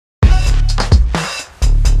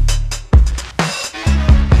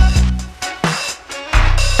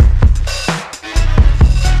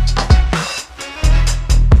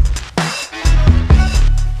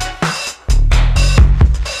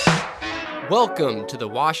Welcome to the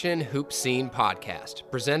Washington Hoop Scene podcast,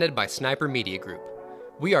 presented by Sniper Media Group.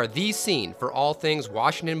 We are the scene for all things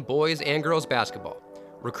Washington boys and girls basketball,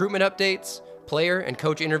 recruitment updates, player and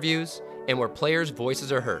coach interviews, and where players'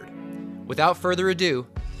 voices are heard. Without further ado,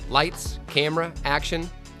 lights, camera, action,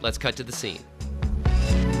 let's cut to the scene.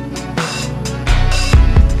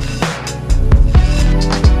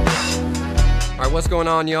 All right, what's going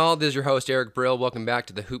on, y'all? This is your host, Eric Brill. Welcome back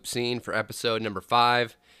to the Hoop Scene for episode number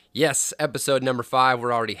 5. Yes, episode number 5.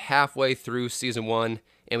 We're already halfway through season 1,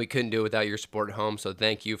 and we couldn't do it without your support at home, so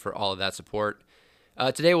thank you for all of that support.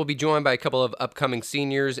 Today, we'll be joined by a couple of upcoming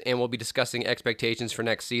seniors, and we'll be discussing expectations for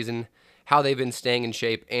next season, how they've been staying in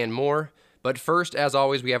shape, and more. But first, as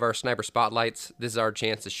always, we have our Sniper Spotlights. This is our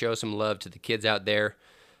chance to show some love to the kids out there.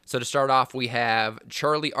 So to start off, we have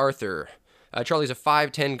Charlie Arthur. Charlie's a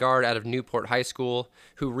 5'10 guard out of Newport High School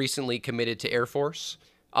who recently committed to Air Force.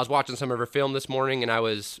 I was watching some of her film this morning, and I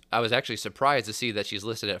was actually surprised to see that she's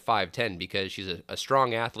listed at 5'10 because she's a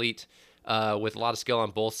strong athlete with a lot of skill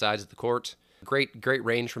on both sides of the court. Great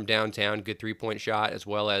range from downtown, good three-point shot, as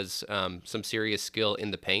well as some serious skill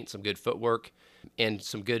in the paint, some good footwork, and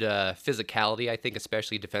some good physicality, I think,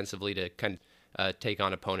 especially defensively to kind of take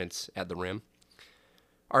on opponents at the rim.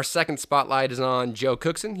 Our second spotlight is on Joe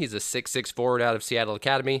Cookson. He's a 6'6 forward out of Seattle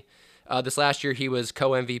Academy. This last year, he was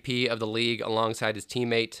co-MVP of the league alongside his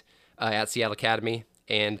teammate at Seattle Academy,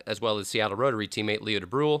 and as well as Seattle Rotary teammate Leo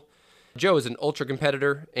DeBrule. Joe is an ultra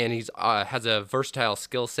competitor, and he has a versatile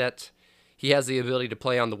skill set. He has the ability to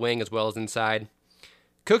play on the wing as well as inside.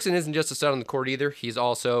 Cookson isn't just a stud on the court either. He's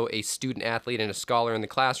also a student athlete and a scholar in the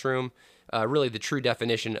classroom. Really the true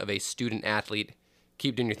definition of a student athlete.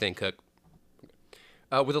 Keep doing your thing, Cook.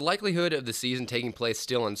 With the likelihood of the season taking place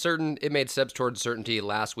still uncertain, it made steps towards certainty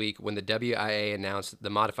last week when the WIA announced the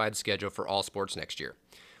modified schedule for all sports next year.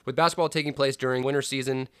 With basketball taking place during winter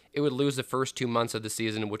season, it would lose the first 2 months of the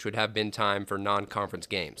season, which would have been time for non-conference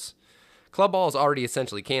games. Club ball is already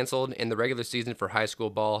essentially canceled, and the regular season for high school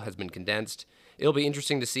ball has been condensed. It'll be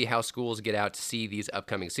interesting to see how schools get out to see these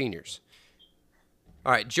upcoming seniors.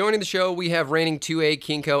 All right, joining the show, we have reigning 2A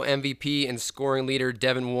KingCo MVP and scoring leader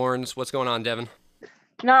Devin Warnes. What's going on, Devin?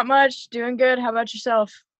 Not much. Doing good. How about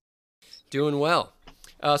yourself? Doing well.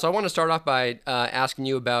 So I want to start off by asking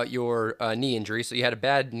you about your knee injury. So you had a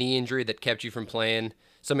bad knee injury that kept you from playing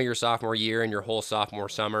some of your sophomore year and your whole sophomore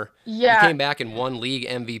summer. Yeah. You came back and won league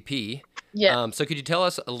MVP. Yeah. So could you tell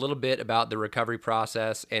us a little bit about the recovery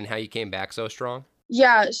process and how you came back so strong?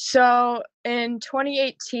 Yeah. So in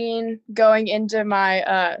 2018, going into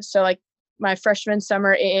my my freshman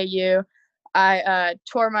summer AAU, I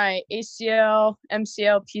tore my ACL,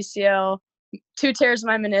 MCL, PCL, 2 tears of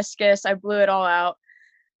my meniscus. I blew it all out.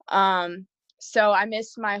 So I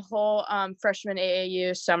missed my whole freshman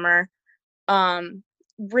AAU summer.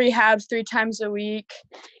 Rehab 3 times a week.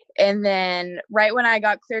 And then right when I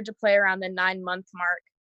got cleared to play around the 9-month mark,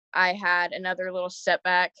 I had another little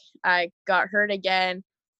setback. I got hurt again,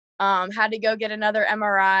 had to go get another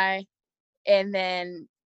MRI, and then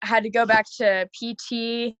had to go back to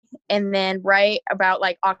PT, and then right about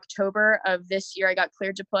like October of this year, I got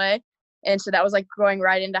cleared to play. And so that was like going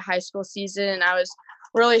right into high school season. And I was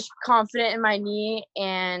really confident in my knee,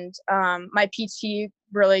 and my PT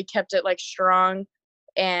really kept it like strong.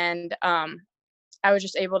 And I was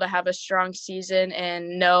just able to have a strong season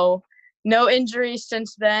and no injuries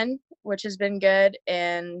since then, which has been good.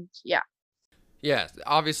 And yeah. Yeah,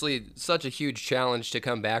 obviously such a huge challenge to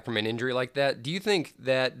come back from an injury like that. Do you think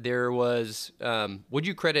that there was, would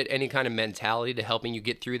you credit any kind of mentality to helping you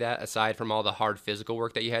get through that aside from all the hard physical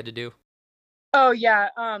work that you had to do? Oh yeah.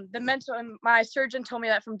 My surgeon told me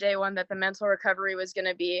that from day one, that the mental recovery was going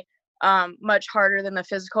to be much harder than the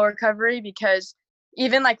physical recovery, because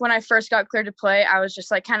even like when I first got cleared to play, I was just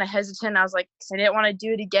like kind of hesitant. I was like, I didn't want to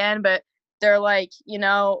do it again, but they're like,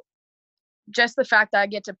 just the fact that I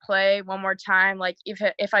get to play one more time, like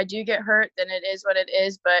if I do get hurt, then it is what it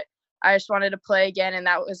is. But I just wanted to play again, and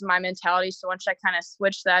that was my mentality. So once I kind of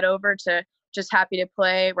switched that over to just happy to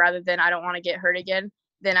play rather than I don't want to get hurt again,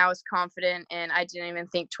 then I was confident and I didn't even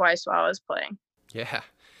think twice while I was playing. Yeah.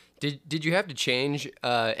 Did you have to change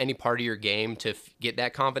any part of your game to get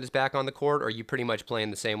that confidence back on the court, or are you pretty much playing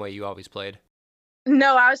the same way you always played?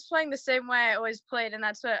 No, I was playing the same way I always played, and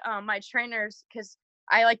that's what my trainers, because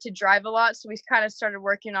I like to drive a lot, so we kind of started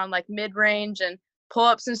working on like mid-range and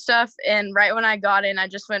pull-ups and stuff. And right when I got in, I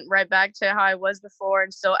just went right back to how I was before,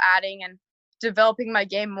 and still adding and developing my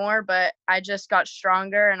game more. But I just got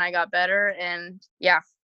stronger and I got better, and yeah.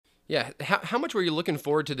 Yeah. How much were you looking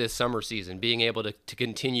forward to this summer season, being able to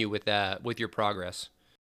continue with that, with your progress?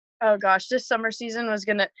 Oh gosh, this summer season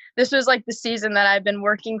this was like the season that I've been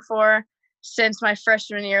working for. since my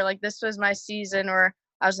freshman year. Like, this was my season, or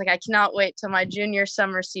I was like, I cannot wait till my junior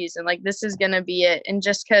summer season. Like, this is going to be it. And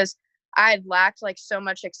just because I had lacked like so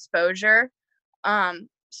much exposure.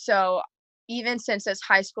 So even since this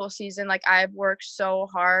high school season, like, I've worked so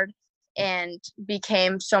hard and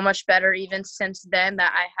became so much better even since then,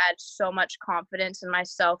 that I had so much confidence in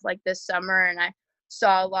myself like this summer, and I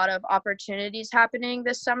saw a lot of opportunities happening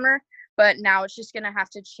this summer. But now it's just going to have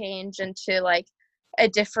to change into like a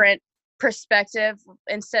different perspective.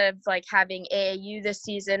 Instead of like having AAU this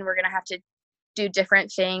season, we're going to have to do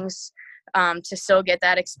different things to still get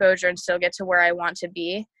that exposure and still get to where I want to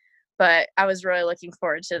be. But I was really looking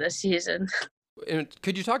forward to this season. And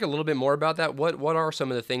could you talk a little bit more about that? What are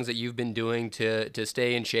some of the things that you've been doing to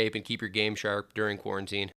stay in shape and keep your game sharp during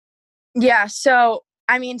quarantine? Yeah, so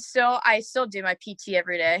I mean, I still do my PT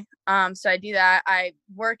every day. So I do that. I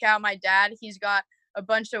work out. My dad, he's got a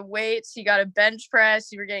bunch of weights. He got a bench press.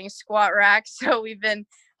 We were getting a squat rack. So we've been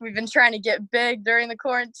trying to get big during the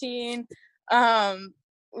quarantine.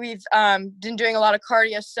 We've been doing a lot of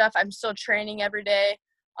cardio stuff. I'm still training every day.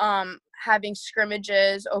 Having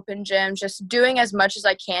scrimmages, open gyms, just doing as much as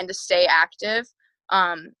I can to stay active.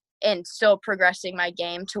 And still progressing my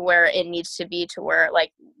game to where it needs to be, to where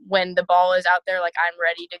like when the ball is out there, like I'm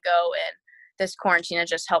ready to go. And this quarantine has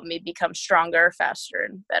just helped me become stronger, faster,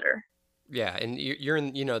 and better. Yeah, and you're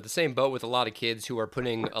in the same boat with a lot of kids who are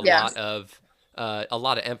putting Yeah. a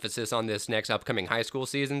lot of emphasis on this next upcoming high school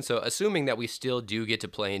season. So assuming that we still do get to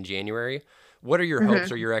play in January, what are your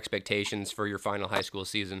hopes or your expectations for your final high school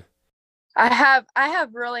season? I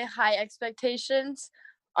have really high expectations.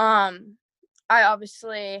 I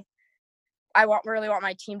obviously really want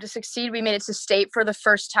my team to succeed. We made it to state for the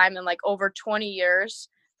first time in like over 20 years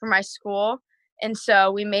for my school. And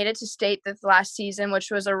so we made it to state this last season,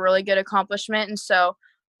 which was a really good accomplishment. And so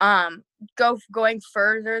going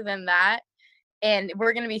further than that, and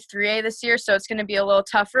we're going to be 3A this year, so it's going to be a little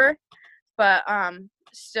tougher, but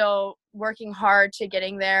still working hard to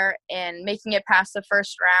getting there and making it past the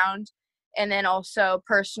first round. And then also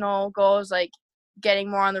personal goals, like getting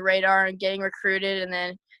more on the radar and getting recruited, and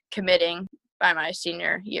then committing by my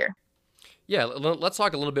senior year. Yeah, let's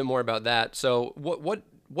talk a little bit more about that. So,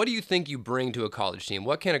 what do you think you bring to a college team?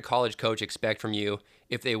 What can a college coach expect from you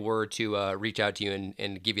if they were to reach out to you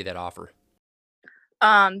and give you that offer?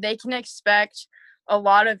 They can expect a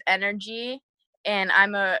lot of energy, and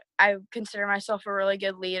I consider myself a really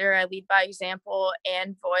good leader. I lead by example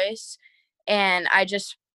and voice, and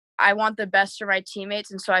I want the best for my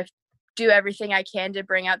teammates, and so I do everything I can to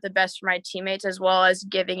bring out the best for my teammates, as well as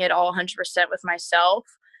giving it all 100% with myself.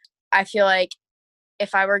 I feel like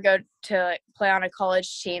if I were to go to play on a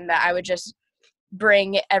college team, that I would just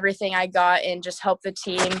bring everything I got and just help the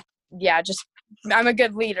team. Yeah, just I'm a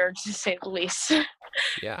good leader, to say the least.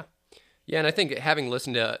 Yeah. Yeah, and I think having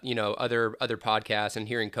listened to other podcasts and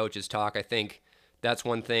hearing coaches talk, I think that's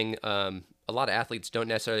one thing a lot of athletes don't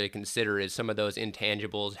necessarily consider is some of those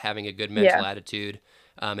intangibles, having a good mental Yeah. attitude,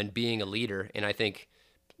 and being a leader. And I think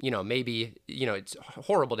maybe it's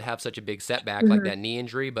horrible to have such a big setback like Mhm. that knee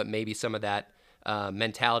injury, but maybe some of that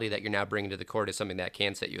mentality that you're now bringing to the court is something that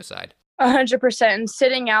can set you aside. 100%. And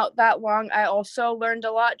sitting out that long, I also learned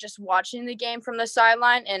a lot just watching the game from the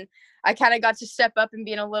sideline. And I kind of got to step up and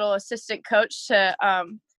being a little assistant coach to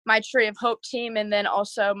my Tree of Hope team, and then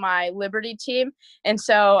also my Liberty team. And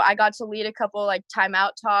so I got to lead a couple like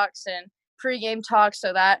timeout talks and pregame talks.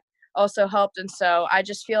 So that also helped. And so I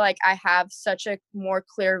just feel like I have such a more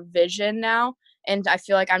clear vision now. And I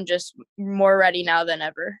feel like I'm just more ready now than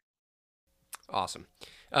ever. Awesome.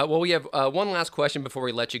 Well, we have one last question before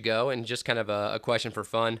we let you go, and just kind of a question for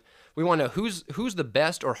fun. We want to know who's the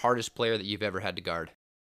best or hardest player that you've ever had to guard.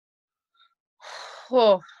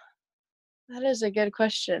 Oh, that is a good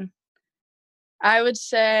question. I would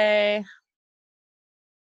say,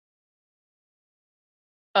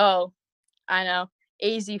 oh, I know,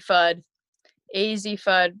 AZ Fudd. AZ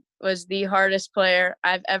Fudd was the hardest player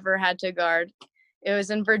I've ever had to guard. It was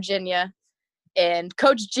in Virginia, and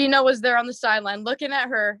Coach Gina was there on the sideline looking at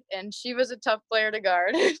her, and she was a tough player to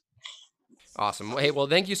guard. Awesome. Hey, well,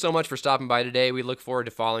 thank you so much for stopping by today. We look forward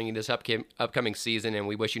to following you this upcoming season, and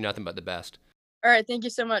we wish you nothing but the best. All right, thank you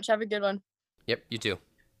so much. Have a good one. Yep, you too.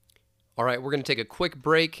 All right, we're going to take a quick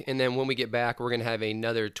break, and then when we get back, we're going to have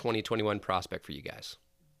another 2021 prospect for you guys.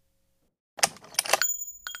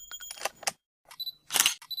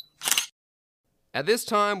 At this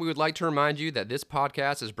time, we would like to remind you that this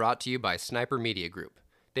podcast is brought to you by Sniper Media Group.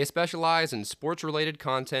 They specialize in sports-related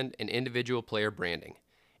content and individual player branding.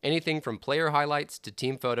 Anything from player highlights to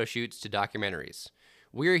team photo shoots to documentaries.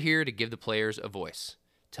 We're here to give the players a voice.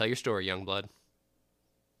 Tell your story, young blood.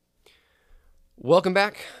 Welcome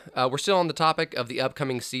back. We're still on the topic of the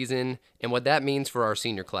upcoming season and what that means for our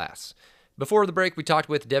senior class. Before the break, we talked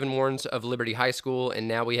with Devin Warnes of Liberty High School, and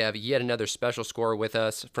now we have yet another special scorer with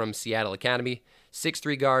us from Seattle Academy.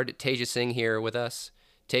 6'3" guard Tasia Singh here with us.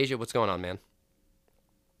 Tasia, what's going on, man?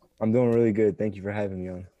 I'm doing really good. Thank you for having me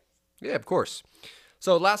on. Yeah, of course.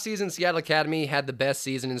 So last season, Seattle Academy had the best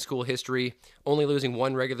season in school history, only losing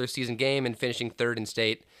one regular season game and finishing third in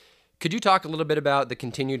state. Could you talk a little bit about the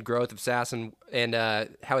continued growth of SAS and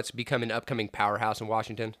how it's become an upcoming powerhouse in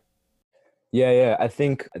Washington? Yeah. I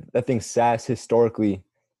think SAS historically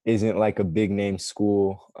isn't like a big name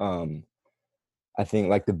school. I think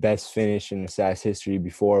like the best finish in SAS history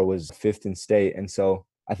before was fifth in state, and so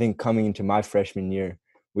I think coming into my freshman year,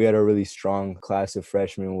 we had a really strong class of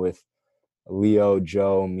freshmen with Leo,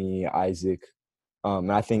 Joe, me, Isaac,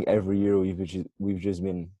 and I think every year we've just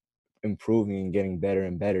been improving and getting better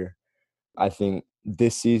and better. I think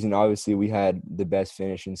this season, obviously, we had the best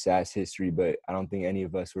finish in SAS history, but I don't think any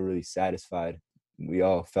of us were really satisfied. We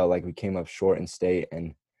all felt like we came up short in state,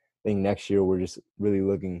 and I think next year we're just really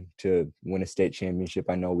looking to win a state championship.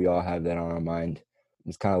 I know we all have that on our mind.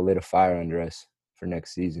 It's kind of lit a fire under us for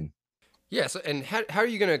next season. Yes, and how are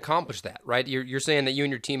you going to accomplish that, right? You're saying that you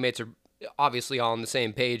and your teammates are obviously all on the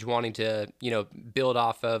same page, wanting to build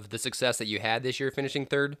off of the success that you had this year, finishing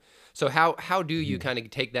third. So how do you Mhm. kind of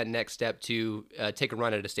take that next step to take a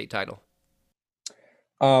run at a state title?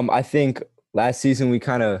 I think last season we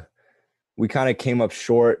kind of came up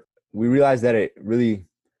short. We realized that it really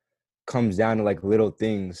comes down to like little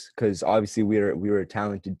things because obviously we were a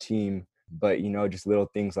talented team, but just little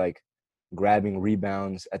things like grabbing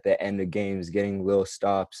rebounds at the end of games, getting little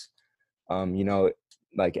stops. Um, you know,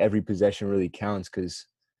 like every possession really counts because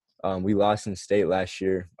we lost in state last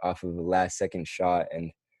year off of the last second shot,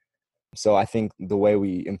 and so I think the way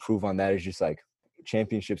we improve on that is just like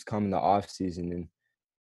championships come in the off season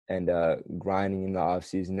and grinding in the off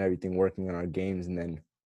season, everything working on our games, and then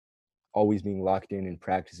always being locked in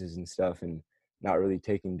practices and stuff and not really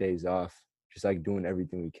taking days off, just like doing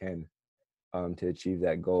everything we can to achieve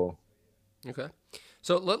that goal. Okay.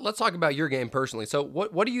 So let's talk about your game personally. So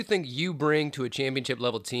what do you think you bring to a championship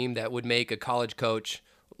level team that would make a college coach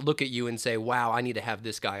look at you and say, "Wow, I need to have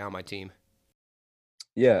this guy on my team"?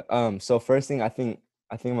 Yeah. So first thing, I think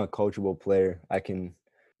I'm a coachable player. I can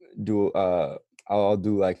do I'll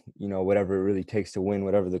do like whatever it really takes to win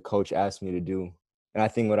whatever the coach asks me to do. And I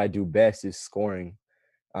think what I do best is scoring.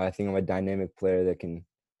 I think I'm a dynamic player that can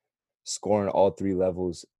score on all three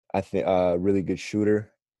levels. I think really good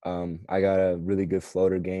shooter. I got a really good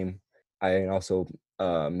floater game. I can also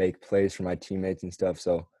make plays for my teammates and stuff.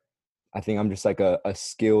 So I think I'm just like a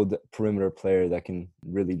skilled perimeter player that can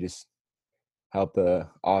really just help the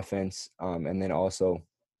offense. And then also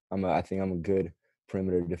I think I'm a good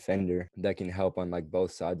perimeter defender that can help on like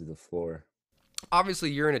both sides of the floor. Obviously,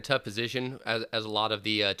 you're in a tough position as a lot of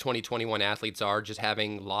the 2021 athletes are, just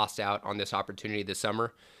having lost out on this opportunity this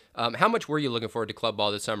summer. How much were you looking forward to club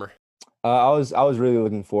ball this summer? I was really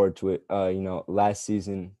looking forward to it. Last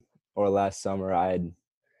season or last summer, I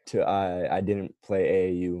didn't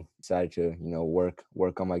play AAU. Decided to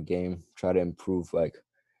work on my game, try to improve like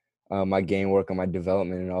my game, work on my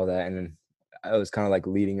development and all that. And then I was kind of like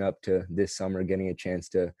leading up to this summer, getting a chance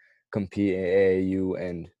to compete in AAU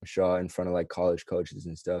and show in front of like college coaches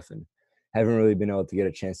and stuff. And haven't really been able to get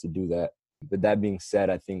a chance to do that. But that being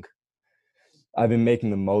said, I think I've been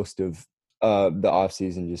making the most of the off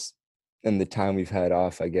season just and the time we've had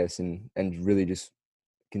off, I guess, and really just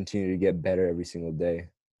continue to get better every single day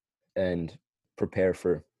and prepare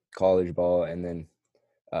for college ball and then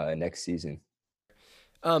next season.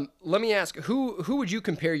 Let me ask, who would you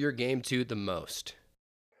compare your game to the most?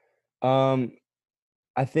 Um,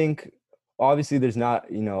 I think obviously there's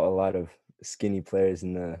not a lot of skinny players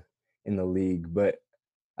in the league, but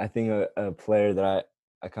I think a player that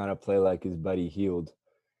I kind of play like is Buddy Heald.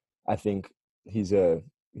 I think he's a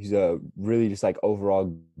he's a really just like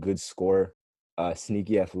overall good scorer,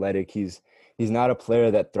 sneaky athletic. He's not a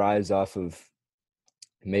player that thrives off of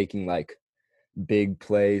making like big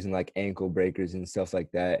plays and like ankle breakers and stuff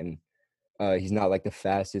like that. And he's not like the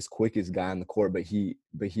fastest, quickest guy on the court, but he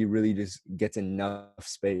really just gets enough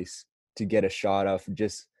space to get a shot off.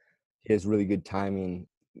 Just he has really good timing,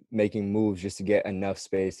 making moves just to get enough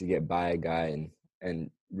space to get by a guy and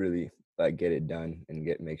really like get it done and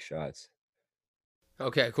make shots.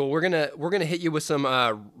 Okay, cool. We're gonna hit you with some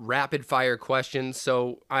rapid fire questions.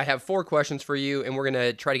 So I have four questions for you, and we're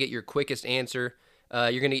gonna try to get your quickest answer.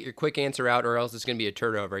 You're gonna get your quick answer out, or else it's gonna be a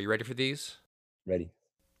turnover. Are you ready for these? Ready?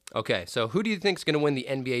 Okay, so who do you think is gonna win the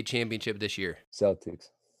NBA championship this year? Celtics.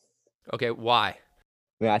 Okay, why?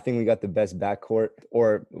 I mean, I think we got the best backcourt,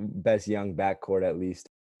 or best young backcourt at least.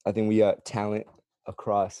 I think we got talent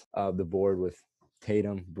across the board with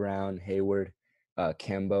Tatum, Brown, Hayward,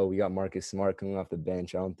 Kemba. We got Marcus Smart coming off the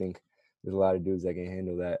bench. I don't think there's a lot of dudes that can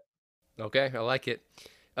handle that. Okay, I like it.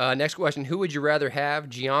 Next question: who would you rather have,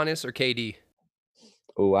 Giannis or KD?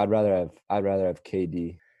 Oh, I'd rather have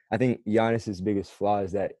KD. I think Giannis's biggest flaw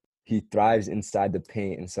is that he thrives inside the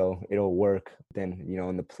paint, and so it'll work. Then, you know,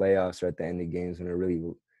 in the playoffs or at the end of games when it really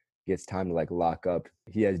gets time to like lock up,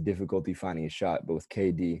 he has difficulty finding a shot. But with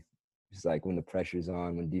KD, it's like when the pressure's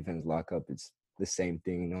on, when defense lock up, it's the same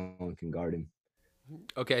thing. No one can guard him.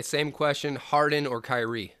 Okay, same question: Harden or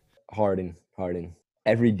Kyrie? Harden.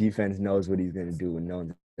 Every defense knows what he's gonna do, and no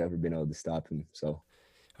one's ever been able to stop him. So,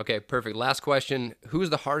 Okay, perfect. Last question: who's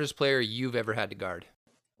the hardest player you've ever had to guard?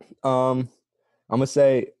 I'm gonna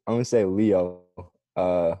say Leo.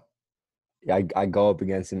 I go up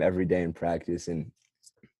against him every day in practice, and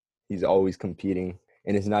he's always competing.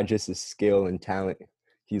 And it's not just his skill and talent.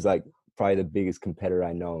 He's like probably the biggest competitor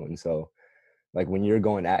I know. And so, like, when you're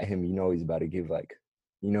going at him, you know he's about to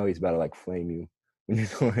flame you when you're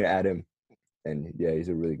going at him. And yeah, he's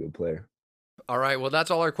a really good player. All right, well,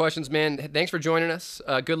 that's all our questions, man. Thanks for joining us.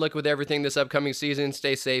 Good luck with everything this upcoming season.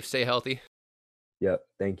 Stay safe, stay healthy. Yep,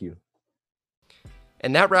 thank you.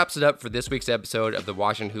 And that wraps it up for this week's episode of the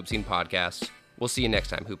Washington Hoop Scene podcast. We'll see you next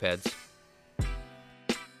time, Hoopheads.